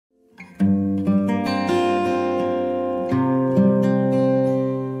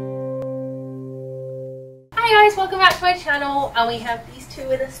guys, welcome back to my channel, and we have these two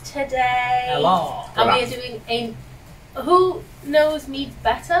with us today. Hello. And we are doing a Who Knows Me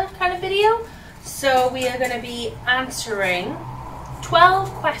Better kind of video. So we are going to be answering 12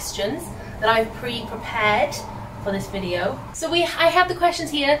 questions that I've pre-prepared for this video. So I have the questions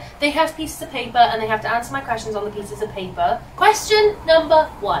here, they have pieces of paper, and they have to answer my questions on the pieces of paper. Question number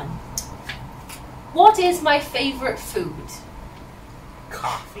 1. What is my favourite food?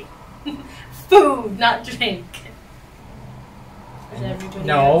 Coffee. Food, not drink.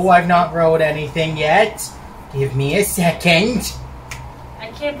 No, I've not wrote anything yet. Give me a second.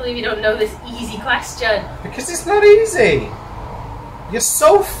 I can't believe you don't know this easy question. Because it's not easy. You're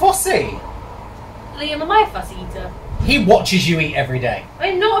so fussy. Liam, am I a fussy eater? He watches you eat every day.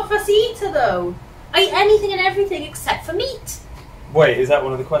 I'm not a fussy eater though. I eat anything and everything except for meat. Wait, is that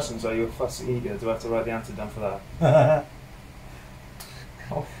one of the questions? Are you a fussy eater? Do I have to write the answer down for that?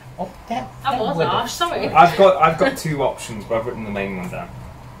 I was harsh, sorry. I've got two options, but I've written the main one down.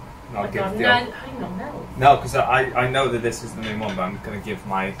 And I'll give how do you not know? No, because I know that this is the main one, but I'm going to give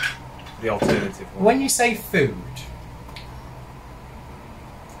the alternative one. When you say food,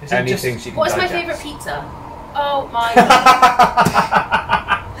 is anything she can What's my digest. favourite pizza? Oh my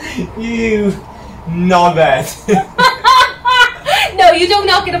god. You knobhead. No, you do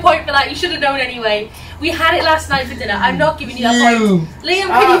not get a point for that. You should have known anyway. We had it last night for dinner. I'm not giving you that point. Liam,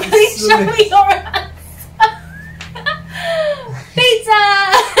 can you please show me your answer?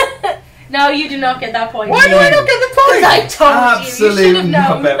 Pizza! No, you do not get that point. Why do I not get the point? I told you. You should have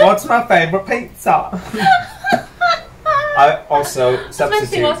known. Knobhead. What's my favourite pizza? I also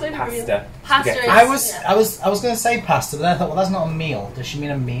substitute pasta. Pasta is, I was going to say pasta, but then I thought, well, that's not a meal. Does she mean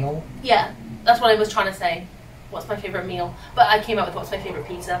a meal? Yeah, that's what I was trying to say. What's my favourite meal? But I came up with what's my favourite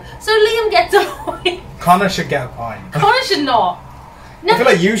pizza. So Liam gets a point. Connor should get a point. Connor should not. I feel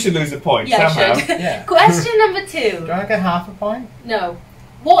like you should lose a point somehow. I should. Yeah. Question number 2. Do I get half a point? No.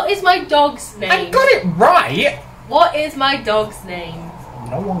 What is my dog's name? I got it right! What is my dog's name?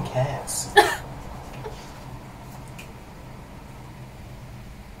 No one cares.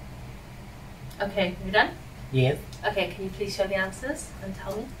 Okay, you done? Yeah. Okay, can you please show the answers and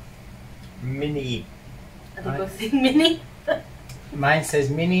tell me? Minnie. Are they both in Minnie? Mine says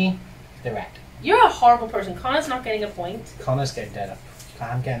Minnie, the rat. You're a horrible person. Connor's not getting a point. Connor's getting dead.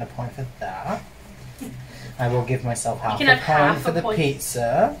 I'm getting a point for that. I will give myself half can a have point half for a the point.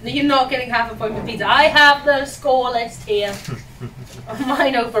 pizza. No, you're not getting half a point for pizza. I have the score list here.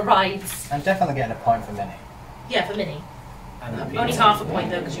 Mine overrides. I'm definitely getting a point for Minnie. Yeah, for Minnie. And the Only pizza. half a point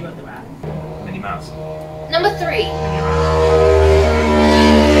though, because you wrote the rat. Minnie Mouse. Number 3.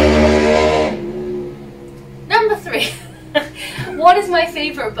 Number 3. What is my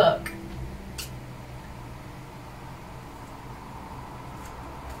favourite book?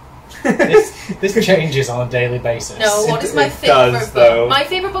 This changes on a daily basis. No, what is my It favourite does, book? though. My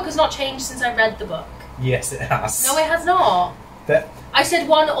favourite book has not changed since I read the book. Yes, it has. No, it has not. But I said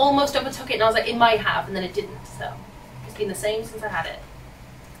one almost overtook it, and I was like, it might have, and then it didn't. So it's been the same since I had it.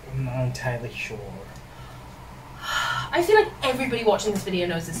 I'm not entirely sure. I feel like everybody watching this video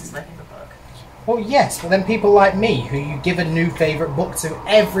knows this is my favourite book. Well, yes, but then people like me, who you give a new favourite book to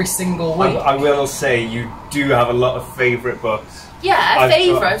every single week. I will say you do have a lot of favourite books. Yeah,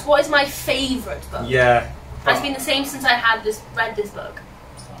 favourite. What is my favourite book? Yeah. It's been the same since I read this book.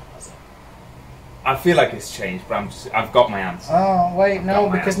 I feel like it's changed, but I've got my answer. Oh, wait, no, Got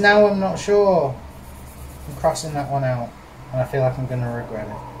my because answer. now I'm not sure. I'm crossing that one out, and I feel like I'm going to regret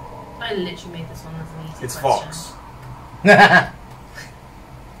it. I literally made this one as an easy It's question. Fox.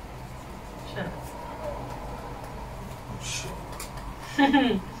 Shut up.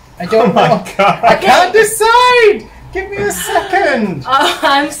 I don't Oh my know. god. I can't decide! Give me a second! Oh,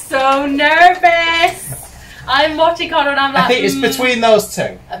 I'm so nervous. I'm watching Connor and I'm like, I think it's between those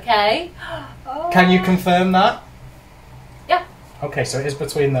two. Okay. Oh. Can you confirm that? Yeah. Okay, so it is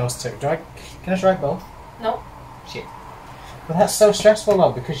between those two. Can I just write both? No. Shit. Well, that's so stressful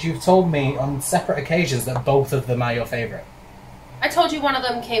though, because you've told me on separate occasions that both of them are your favourite. I told you one of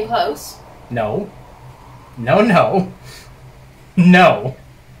them came close. No. No, no. No.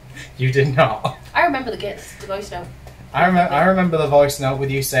 You did not. I remember the voice note. I remember the voice note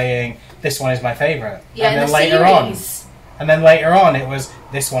with you saying, this one is my favourite. Yeah, and in then the later series. And then later on it was,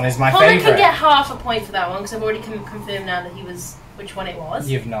 this one is my Connor favourite. can get half a point for that one because I've already confirmed now that which one it was.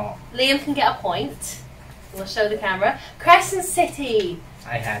 You've not. Liam can get a point. We'll show the camera. Crescent City.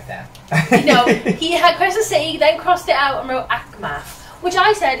 I had that. You know, he had Crescent City, then crossed it out and wrote Akmath, which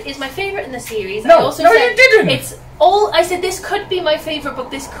I said is my favourite in the series. No, I also no, said you didn't. I said this could be my favourite book.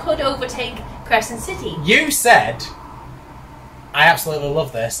 This could overtake Crescent City. You said, I absolutely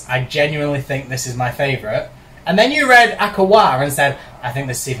love this. I genuinely think this is my favourite. And then you read Akawa and said, I think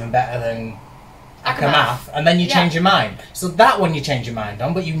this is even better than Akamath. And then you change your mind. So that one you change your mind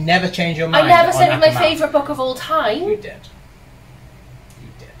on, but you never change your mind on I never said it was my Akamath. favourite book of all time. You did. You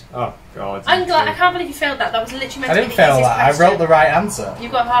did. Oh, God. I'm glad. I can't believe you failed that. That was literally meant I to be didn't the fail easiest that. I question. wrote the right answer. You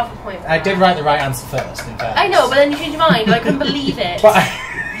got half a point. For I that. did write the right answer first, in fairness. I know, but then you changed your mind. I couldn't believe it. But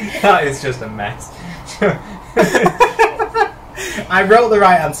That is just a mess. I wrote the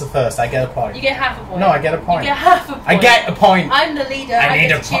right answer first. I get a point. You get half a point. No, I get a point. You get half a point. I get a point. I'm the leader. I I need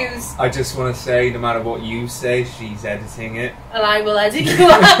get a to point. choose, I just want to say, no matter what you say, she's editing it. and I will edit you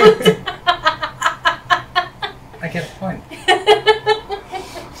out. I get a point.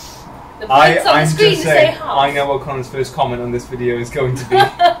 The points on the I'm screen just say saying, half. I know what Connor's first comment on this video is going to be.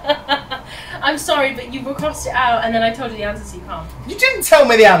 I'm sorry, but you crossed it out, and then I told you the answer, so you can't. You didn't tell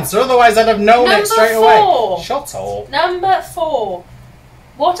me the answer, otherwise I'd have known Number it straight 4. away. Shut up. Number 4.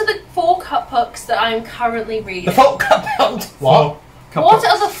 What are the 4 books that I'm currently reading? The folk cup. What? What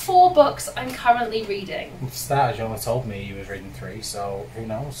are the 4 books I'm currently reading? For starters, you only told me you was reading 3, so who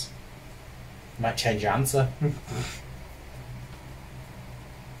knows? You might change your answer. The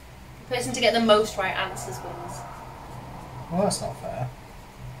person to get the most right answers wins. Well, that's not fair.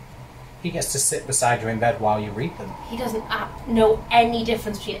 He gets to sit beside you in bed while you read them. He doesn't know any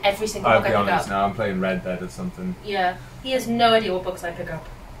difference between every single I'll book be I pick honest up. now, I'm playing Red Dead or something. Yeah, he has no idea what books I pick up.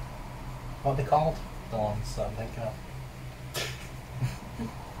 What are they called? The ones that I'm thinking of.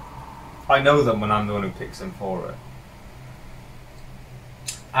 I know them when I'm the one who picks them for it.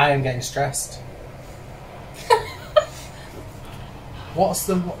 I am getting stressed. What's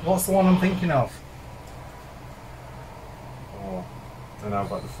the one I'm thinking of? Oh, I don't know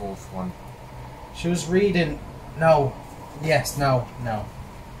about the 4th one. She was reading. No. Yes. No. No.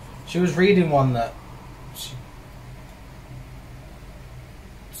 She was reading one that.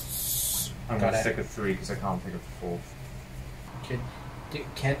 I'm Got going to it. stick with 3 because I can't think of the 4th.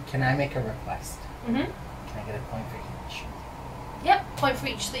 Can I make a request? Mhm. Can I get a point for each? Yep, point for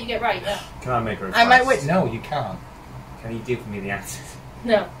each that you get right. Yeah. Can I make a request? I might wait. No, you can't. Can you give me the answers?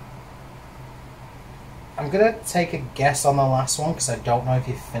 No. I'm gonna take a guess on the last one because I don't know if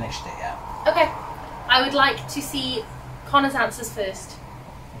you've finished it yet. Okay. I would like to see Connor's answers first.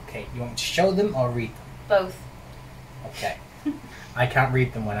 Okay, you want me to show them or read them? Both. Okay. I can't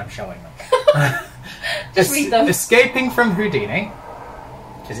read them when I'm showing them. Just read them. Escaping from Houdini,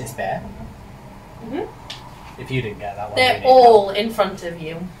 because it's there. Mhm. If you didn't get that one, They're you need all in front of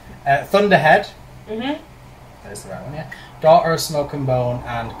you. help. Thunderhead. Mhm. There's the right one, yeah. Daughter of Smoke and Bone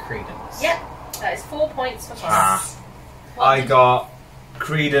and Credence. Yep. That is 4 points for Connor. Ah. What I did- got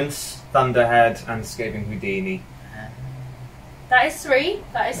Credence, Thunderhead, and Escaping Houdini. That is 3.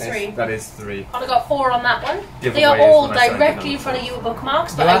 That is 3. That is 3. Connor got 4 on that one. Give They are away all when I say directly number in front of 4. you with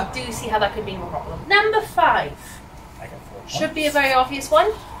bookmarks, but Yeah. I do see how that could be a problem. Number 5. I got 4 points. Should be a very obvious one.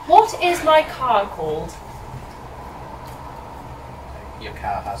 What is my car called? Your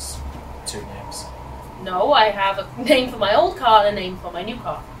car has 2 names. No, I have a name for my old car and a name for my new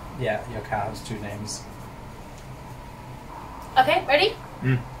car. Yeah, your car has 2 names. Okay, ready?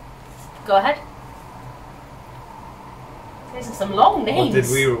 Mm. Go ahead. These are some long names. What did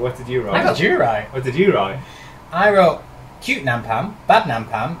you What write? did you write? What did you write? I wrote cute Nampam, bad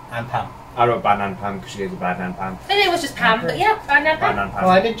Nampam, and Pam. I wrote Bad Nan Pam because she is a Bad Nan Pam. My name was just Pam, but yeah, Bad Nan Bad Pam. Nan Pam.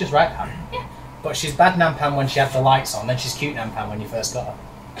 Well, I did just write Pam. Yeah. But she's bad Nampam when she had the lights on, then she's cute Nampam when you first got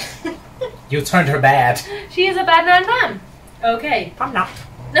her. You turned her bad. She is a Bad Nan Pam. Okay. I'm not.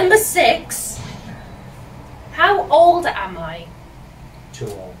 Number 6. How old am I? Too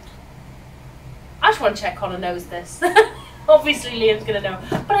old. I just want to check Connor knows this. Obviously Liam's going to know,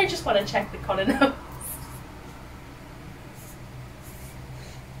 but I just want to check that Connor knows.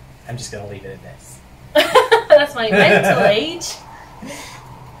 I'm just going to leave it at this. That's my mental age.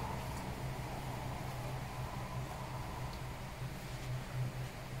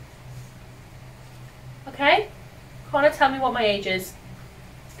 Okay. Connor, tell me what my age is.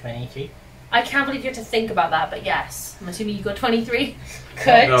 23. I can't believe you have to think about that, but yes. I'm assuming you got 23.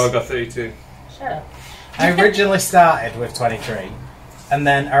 Good. No, I got 32. Shut up. I originally started with 23, and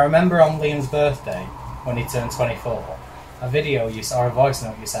then I remember on Liam's birthday, when he turned 24, a video you saw, or a voice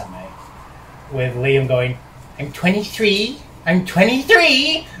note you sent me, with Liam going, I'm 23, I'm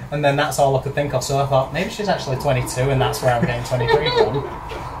 23, and then that's all I could think of, so I thought, maybe she's actually 22, and that's where I'm getting 23 from.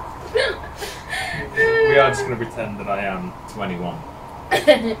 We are just going to pretend that I am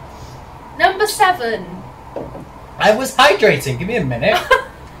 21. Number 7. I was hydrating, give me a minute.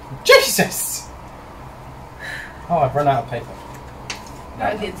 Jesus! Oh, I've run out of paper.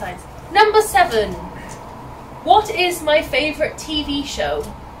 Right, the insides. Number 7. What is my favourite TV show?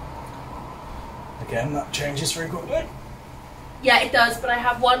 The Again, that changes frequently. Yeah, it does, but I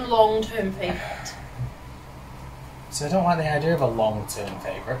have one long-term favourite. So I don't like the idea of a long-term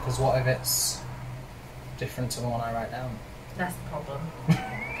favourite, because what if it's different to the one I write down? That's the problem.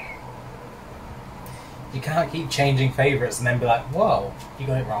 You can't keep changing favourites and then be like, whoa, you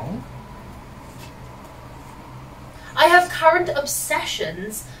got it wrong. I have current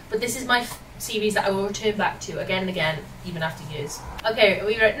obsessions, but this is my series that I will return back to again and again, even after years. Okay, are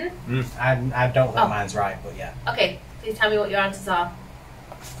we written? I don't think mine's right, but yeah. Okay, please tell me what your answers are.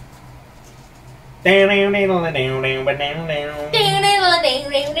 Somebody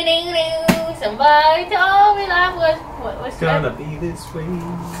told me life was gonna be this way.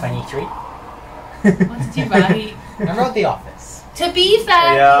 23. What did you write? I wrote The Office. To be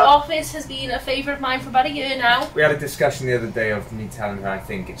fair, Yeah. The Office has been a favourite of mine for about a year now. We had a discussion the other day of me telling her I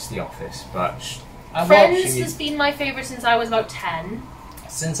think it's The Office, but Friends has been my favourite since I was about 10.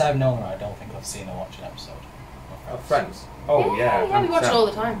 Since I've known her, I don't think I've seen her watch an episode. Friends. Oh yeah. Yeah, we watch it all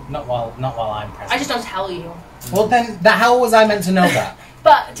the time. Not while I'm present. I just don't tell you. Well then, how was I meant to know that?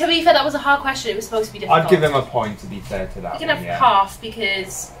 But to be fair, that was a hard question. It was supposed to be difficult. I'd give him a point to be fair to that. You can one, have yeah. half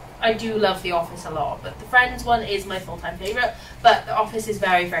because I do love The Office a lot. But the Friends one is my full-time favourite. But The Office is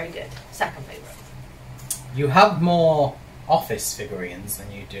very, very good. Second favourite. You have more Office figurines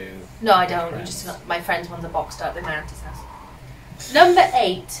than you do. No, I don't. My Friends ones are boxed up in my auntie's house. Number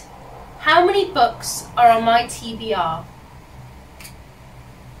 8. How many books are on my TBR?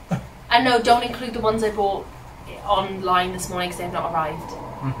 And no, don't include the ones I bought online this morning because they have not arrived.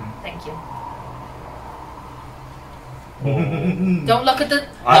 Thank you. Don't look at the.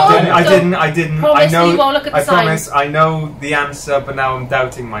 I didn't. Promise I know. you won't look at the I sign. promise. I know the answer, but now I'm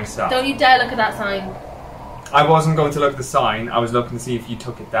doubting myself. Don't you dare look at that sign. I wasn't going to look at the sign. I was looking to see if you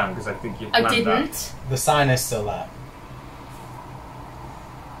took it down because I think you planned I didn't. that. The sign is still there.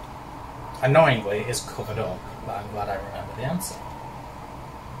 Annoyingly, it's covered up, but I'm glad I remember the answer.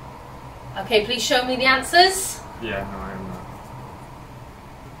 Okay, please show me the answers. Yeah, no, I am not.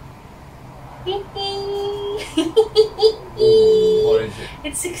 What is it?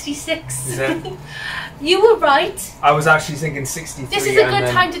 It's 66. Is it? You were right. I was actually thinking 63. This is a good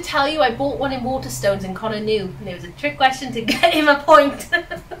time to tell you I bought one in Waterstones and Connor knew. And it was a trick question to get him a point.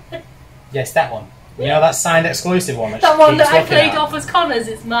 Yes, that one. You know that signed exclusive one? That one that I played off as Connor's,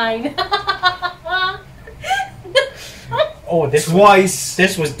 it's mine. Oh, this Twice.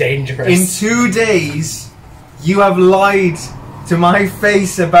 This was dangerous. In 2 days, you have lied to my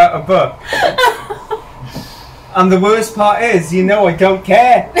face about a book. And the worst part is, you know I don't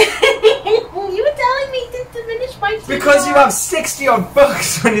care. You were telling me to finish my TBR. Because you have 60 odd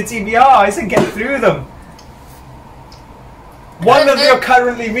books on your TBR, I said get through them. One of you're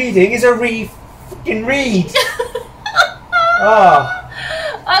currently reading is a fucking read. Oh.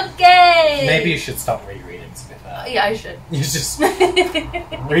 Okay. Maybe you should stop rereading, to be fair. Yeah, I should. You just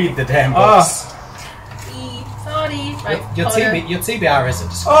read the damn books. Sorry. Right, Your TBR is a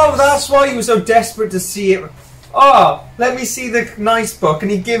disgrace. Oh, that's why you were so desperate to see it. Oh, let me see the nice book. And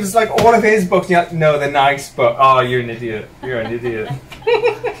he gives like all of his books. And you're like, no, the nice book. Oh, you're an idiot. You're an idiot.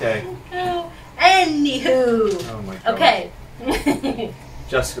 Okay. Anywho. Oh my god. Okay.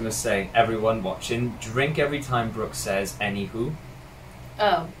 Just gonna say, everyone watching, drink every time Brooke says anywho.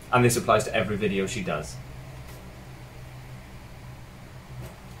 Oh. And this applies to every video she does.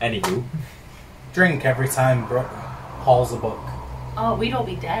 Anywho. Drink every time Brooke hauls a book. Oh, we'd all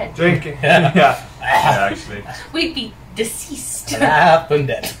be dead. Drink. Yeah. Actually. We'd be deceased. Happened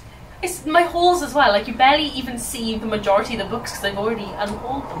it. It's my hauls as well. Like, you barely even see the majority of the books because I've already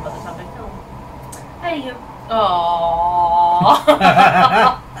unhauled them by the time I film. There you go. Aww.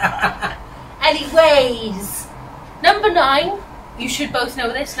 Anyways, number 9. You should both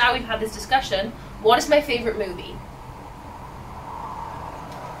know this. Now we've had this discussion. What is my favourite movie?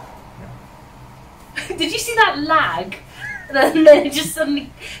 Did you see that lag? And then it just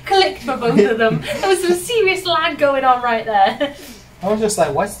suddenly clicked for both of them. There was some serious lag going on right there. I was just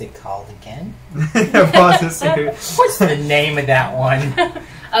like, what's it called again? What's What's the name of that one?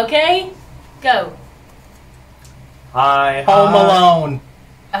 Okay, go. Hi. Home Alone.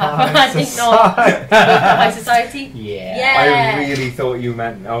 I think not. High Society? Yeah. I really thought you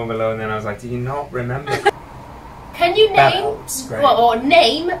meant Home Alone, then I was like, do you not remember? Can you That name, helps, great. or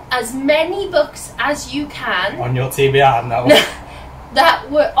name as many books as you can On your TBR, no. that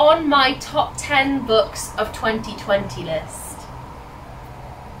were on my top 10 books of 2020 list?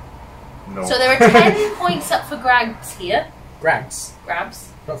 No. So there are 10 points up for grabs here. Grags. Grabs.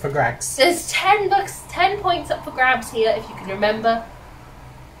 Not for Grags. There's 10 books, 10 points up for grabs here if you can remember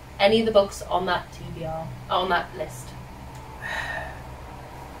any of the books on that TBR, on that list.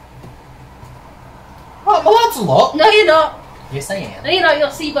 Oh, I'm allowed to look. No, you're not. Yes, I am. No, you're not.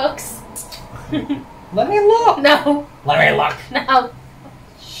 You'll see books. Let me look. No. Let me look. No.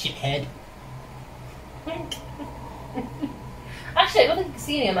 Shithead. Actually, I don't think you can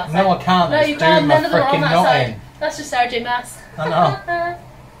see any on that side. No, I can't. No, It's you doing can't. my None of them are on frickin' that nutting. side. That's just Sarah J. Maas. I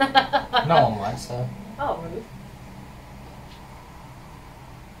know. No one likes her. Oh, rude.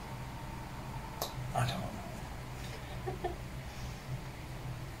 I don't know.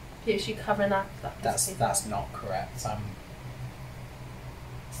 Is she covering that? That's not correct.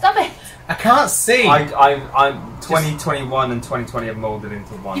 Stop it! I can't see. I'm 2021 and 2020 have moulded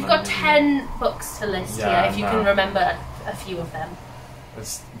into one. You've got 10 books to list Yeah, here if you can remember a few of them.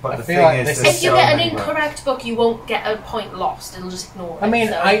 But I the feel thing like is, this there's If you so get an many incorrect book, you won't get a point lost. It'll just ignore it. I mean,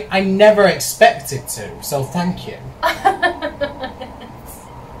 so. I never expected to, so thank you.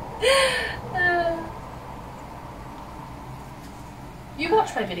 You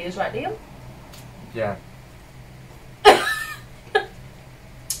watch my videos, right, Liam? Yeah.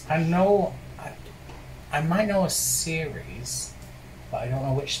 I know. I might know a series, but I don't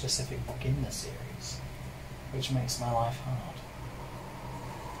know which specific book in the series, which makes my life hard.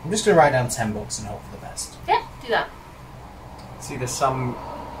 I'm just going to write down 10 books and hope for the best. Yeah, do that. See, there's some.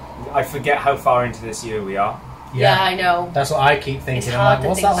 I forget how far into this year we are. Yeah, I know. That's what I keep thinking. It's I'm hard like, to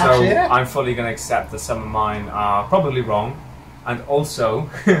what's think that back. last So year? I'm fully going to accept that some of mine are probably wrong, and also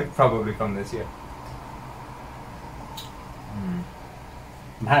probably from this year.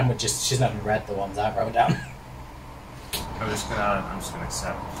 Mine would just, she's never read the ones I wrote down. I'm just gonna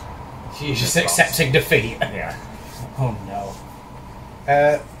accept. She's just accepting defeat. Yeah. Oh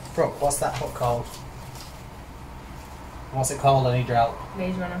no. Brooke, what's that book called? What's it called? I need your help.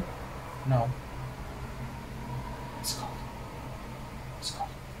 Maze Runner. No. It's called.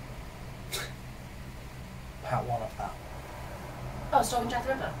 Part 1 of that. Oh, Stalking Jack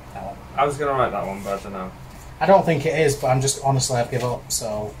the Ripper. That one. I was gonna write that one, but I don't know. I don't think it is, but I'm just, honestly, I've given up,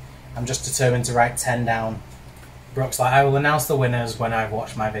 so I'm just determined to write 10 down. Brooke's like, I will announce the winners when I've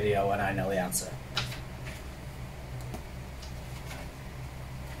watched my video and I know the answer.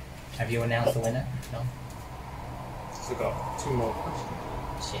 Have you announced the winner? No? Still got 2 more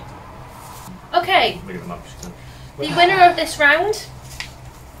questions. Shit. Okay, Look at them up. the winner of this round,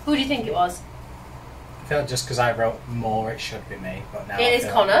 who do you think it was? I feel just because I wrote more, it should be me, but now It I is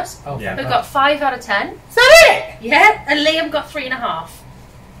feel Connor. like it's- Oh, Yeah. Who got 5 out of 10. Is that it? Yeah, and Liam got 3.5.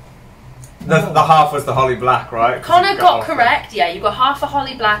 The half was the Holly Black, right? 'Cause Connor you got off correct. Yeah, you got half a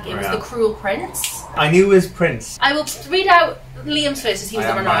Holly Black. It was Yeah. The Cruel Prince. it. I knew it was Prince. I will read out Liam's first as he was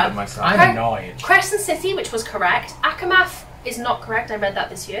the I am mad at runner-up. myself. I'm Okay. annoyed. Crescent City, which was correct. Akamath is not correct. I read that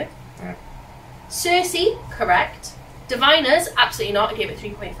this year. Yeah. Cersei, correct. Diviners, absolutely not. I gave it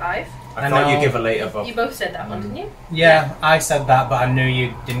 3.5. I I thought know. you'd give a later book. You both said that one, didn't you? Yeah, I said that, but I knew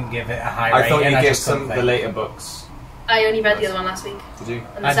you didn't give it a high I rate. thought and you'd I give just couldn't some of the think. later books. I only read the other one last week. Did you?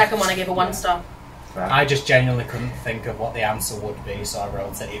 And the I- second one I gave a 1 star. Fair. I just genuinely couldn't think of what the answer would be, so I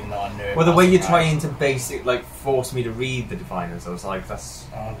wrote it even though I knew it. Well, the way wasn't you're right. trying to like force me to read the Diviners, I was like, that's.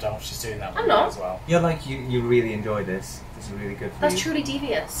 Oh, don't. She's doing that I'm with me not. as well. You're like, you really enjoy this. This is really good for That's you. truly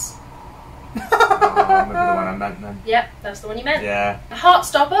devious. Oh, maybe the one I meant then. Yep, that's the one you meant. Yeah.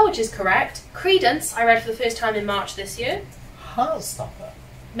 Heartstopper, which is correct. Credence, I read for the first time in March this year. Heartstopper.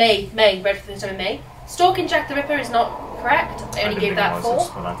 May, read for the first time in May. Stalking Jack the Ripper is not correct. I only gave that 4.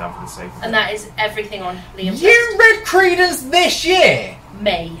 But I down for the sake of And it. that is everything on Liam's You read Credence this year,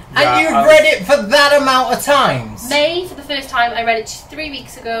 May. Yeah, and you've I was- read it for that amount of times. May for the first time. I read it 3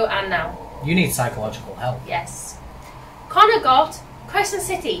 weeks ago and now. You need psychological help. Yes. Connor got Crescent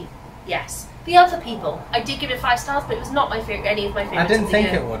City. Yes. The Other People. I did give it 5 stars, but it was not my favorite. Any of my favorites. I didn't of the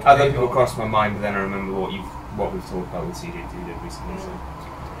think year. it would. Other be, people but- crossed my mind, but then I remember what we've talked about with CJ2 did recently. So.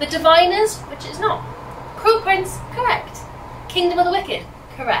 The Diviners, which is not. Cruel Prince, correct. Kingdom of the Wicked,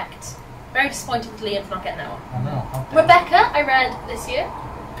 correct. Very disappointed with Liam for not getting that one. I know. Okay. Rebecca, I read this year.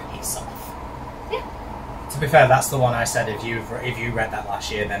 Piss off. Yeah. To be fair, that's the one I said. If you read that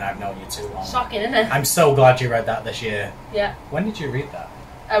last year, then I've known you too long. Shocking, isn't it? I'm so glad you read that this year. Yeah. When did you read that?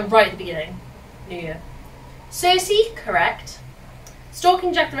 Right at the beginning. New Year. Cersei, correct.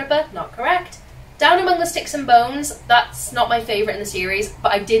 Stalking Jack the Ripper, not correct. Down Among the Sticks and Bones, that's not my favourite in the series,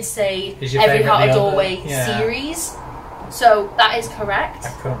 but I did say Is your Every favourite Heart a the other? Doorway Yeah. series. So that is correct. I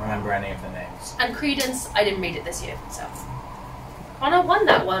couldn't remember any of the names. And Credence, I didn't read it this year, so. Connor won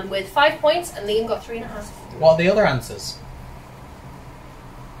that one with 5 points and Liam got 3.5. What are the other answers?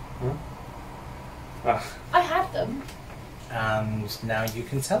 I had them. And now you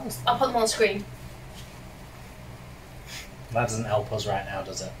can tell us. I'll put them on the screen. That doesn't help us right now,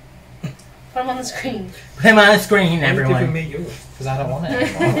 does it? Put them on the screen. Put him on the screen, Why are you everyone. giving me yours? Because I don't want it I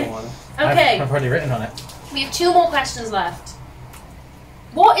anymore. don't want it. Okay. I've already written on it. We have 2 more questions left.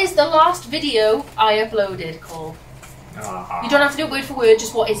 What is the last video I uploaded called? You don't have to do it word for word,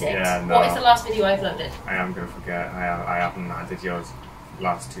 just what is it? Yeah, no. What is the last video I uploaded? I am going to forget. I haven't. I did yours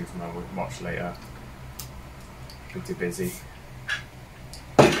last 2 and I'll watch later. Been too busy.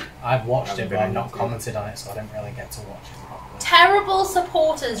 I've watched it, but I've not commented on it, so I didn't really get to watch it properly. Terrible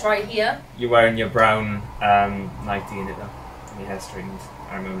supporters right here. You're wearing your brown nightie in it though. And your hair straightened.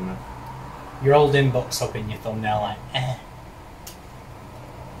 I remember that. You're holding books up in your thumbnail like, eh.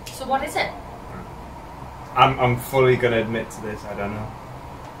 So what is it? I'm fully going to admit to this. I don't know.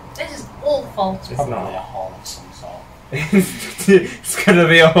 This is awful. It's probably a hole of some sort. It's going to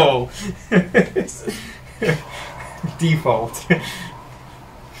be a hole. Default.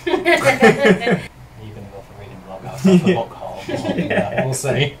 You're going to go for reading blog outside the book hole. Yeah, we'll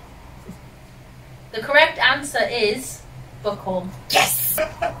see. The correct answer is book haul. Yes!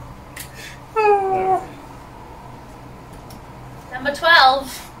 Number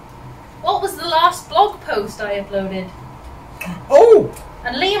 12. What was the last blog post I uploaded? Oh!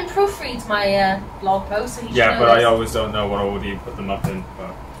 And Liam proofreads my blog post, so he should Yeah, know but this. I always don't know what order you put them up in.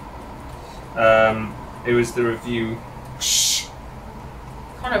 But it was the review. Shh.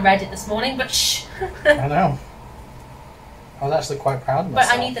 Connor read it this morning, but shh. I know. I was actually quite proud of But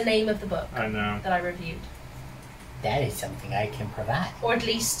myself. I need the name of the book I know. that I reviewed. That is something I can provide. Or at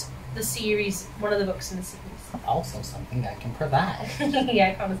least the series, one of the books in the series. Also something I can provide.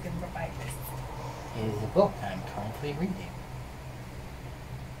 Yeah, Connor's going to provide this. Is a book I'm currently reading.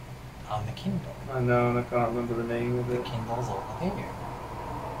 On the Kindle. I know, and I can't remember the name of The it. Kindle's over there.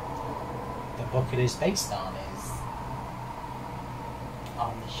 The book it is based on is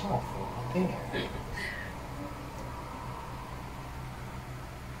on the shelf over there.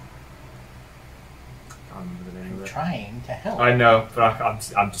 I can't remember the name I'm of it. trying to help. I know, but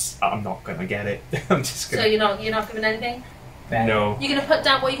I'm not gonna get it. I'm just So gonna. you're not giving anything? No. You're gonna put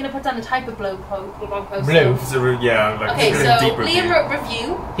down what you're gonna put down the type of blog post. Blue. It's a yeah, like Okay, a so deep review. Liam wrote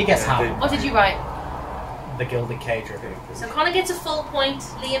review. He gets Yeah, half. What did you write? The Gilded Cage review. So Connor gets a full point.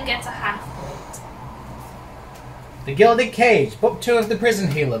 Liam gets a half point. The Gilded Cage, Book 2 of The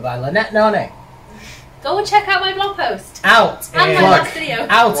Prison Healer by Lynette Noney. Go and check out my blog post Out and in, my last video.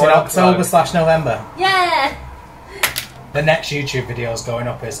 out in What a October/November. Yeah. The next YouTube video is going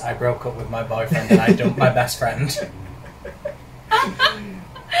up is I broke up with my boyfriend and I dumped my best friend.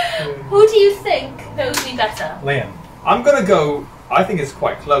 Who do you think knows me better? Liam. I'm gonna go. I think it's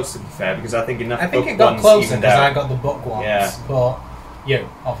quite close to be fair because I think enough. I think book it got ones closer evened because out. I got the book ones. Yeah. But you,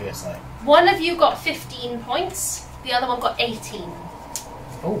 obviously. One of you got 15 points. The other one got 18.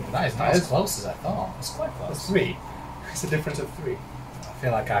 Oh, that is not as close as I thought. It's quite That's close. 3. It's a difference of 3. I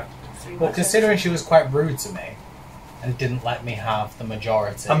feel like I... Well, considering she was quite rude to me and didn't let me have the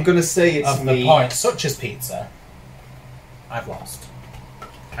majority I'm gonna say it's of me. the points, such as pizza, I've lost.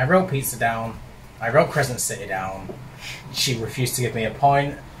 I wrote pizza down. I wrote Crescent City down. She refused to give me a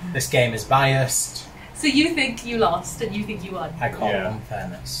point. This game is biased. So you think you lost and you think you won. I call it Yeah.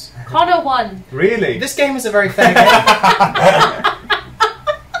 unfairness. Connor won. Really? This game is a very fair game.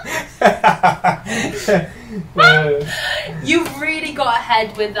 You've really got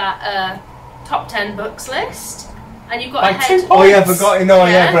ahead with that top 10 books list. And you got By ahead. 2 Oh yeah, I points. forgot. No,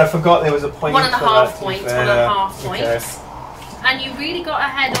 yeah, Yeah. but I forgot there was a point. 1.5 for that, to be points, fair. 1.5 Okay. points. And you really got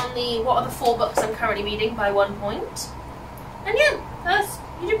ahead on the what are the 4 books I'm currently reading by 1 point. And yeah,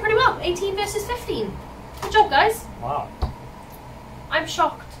 you did pretty well. 18 versus 15. Good job, guys. Wow. I'm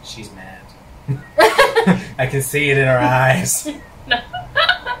shocked. She's mad. I can see it in her eyes. No.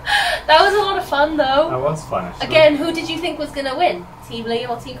 That was a lot of fun, though. That was fun. Actually. Again, who did you think was going to win? Team Liam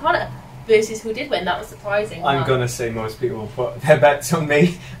or Team Connor? Versus who did win? That was surprising. I'm Wow. gonna say most people will put their bets on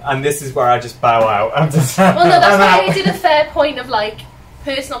me, and this is where I just bow out. I'm just. Well, no, that's I'm why out. I did a fair point of like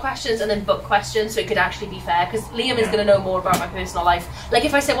personal questions and then book questions, so it could actually be fair. Because Liam is going to know more about my personal life. Like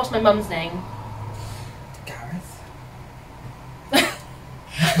if I say, "What's my mum's name?" Gareth?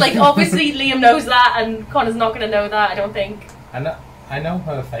 Like obviously Liam knows that, and Connor's not going to know that. I don't think. I know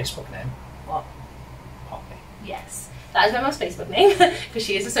her Facebook name. What? Poppy. Yes, that is my mum's Facebook name because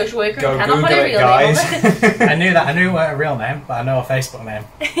she is a social worker Go and cannot put Google her it, real guys. name on it. I knew that. I knew her real name, but I know her Facebook name.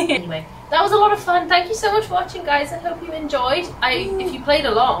 Anyway, that was a lot of fun. Thank you so much for watching, guys. I hope you enjoyed. If you played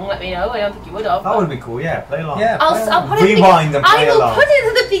along, let me know. I don't think you would have. That would be cool. Yeah, play along. Yeah. I'll put it. Rewind and play I will along. put it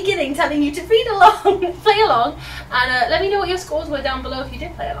at the beginning, telling you to read along, play along, and let me know what your scores were down below if you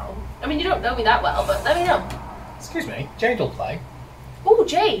did play along. I mean, you don't know me that well, but let me know. Excuse me. Jade will play. Oh,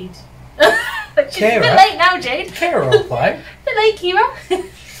 Jade. It's a Kira. bit late now, Jade. Kira will play. Bit late, Kira.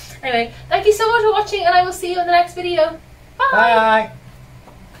 Anyway, thank you so much for watching, and I will see you in the next video. Bye. Bye.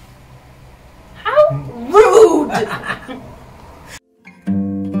 Rude!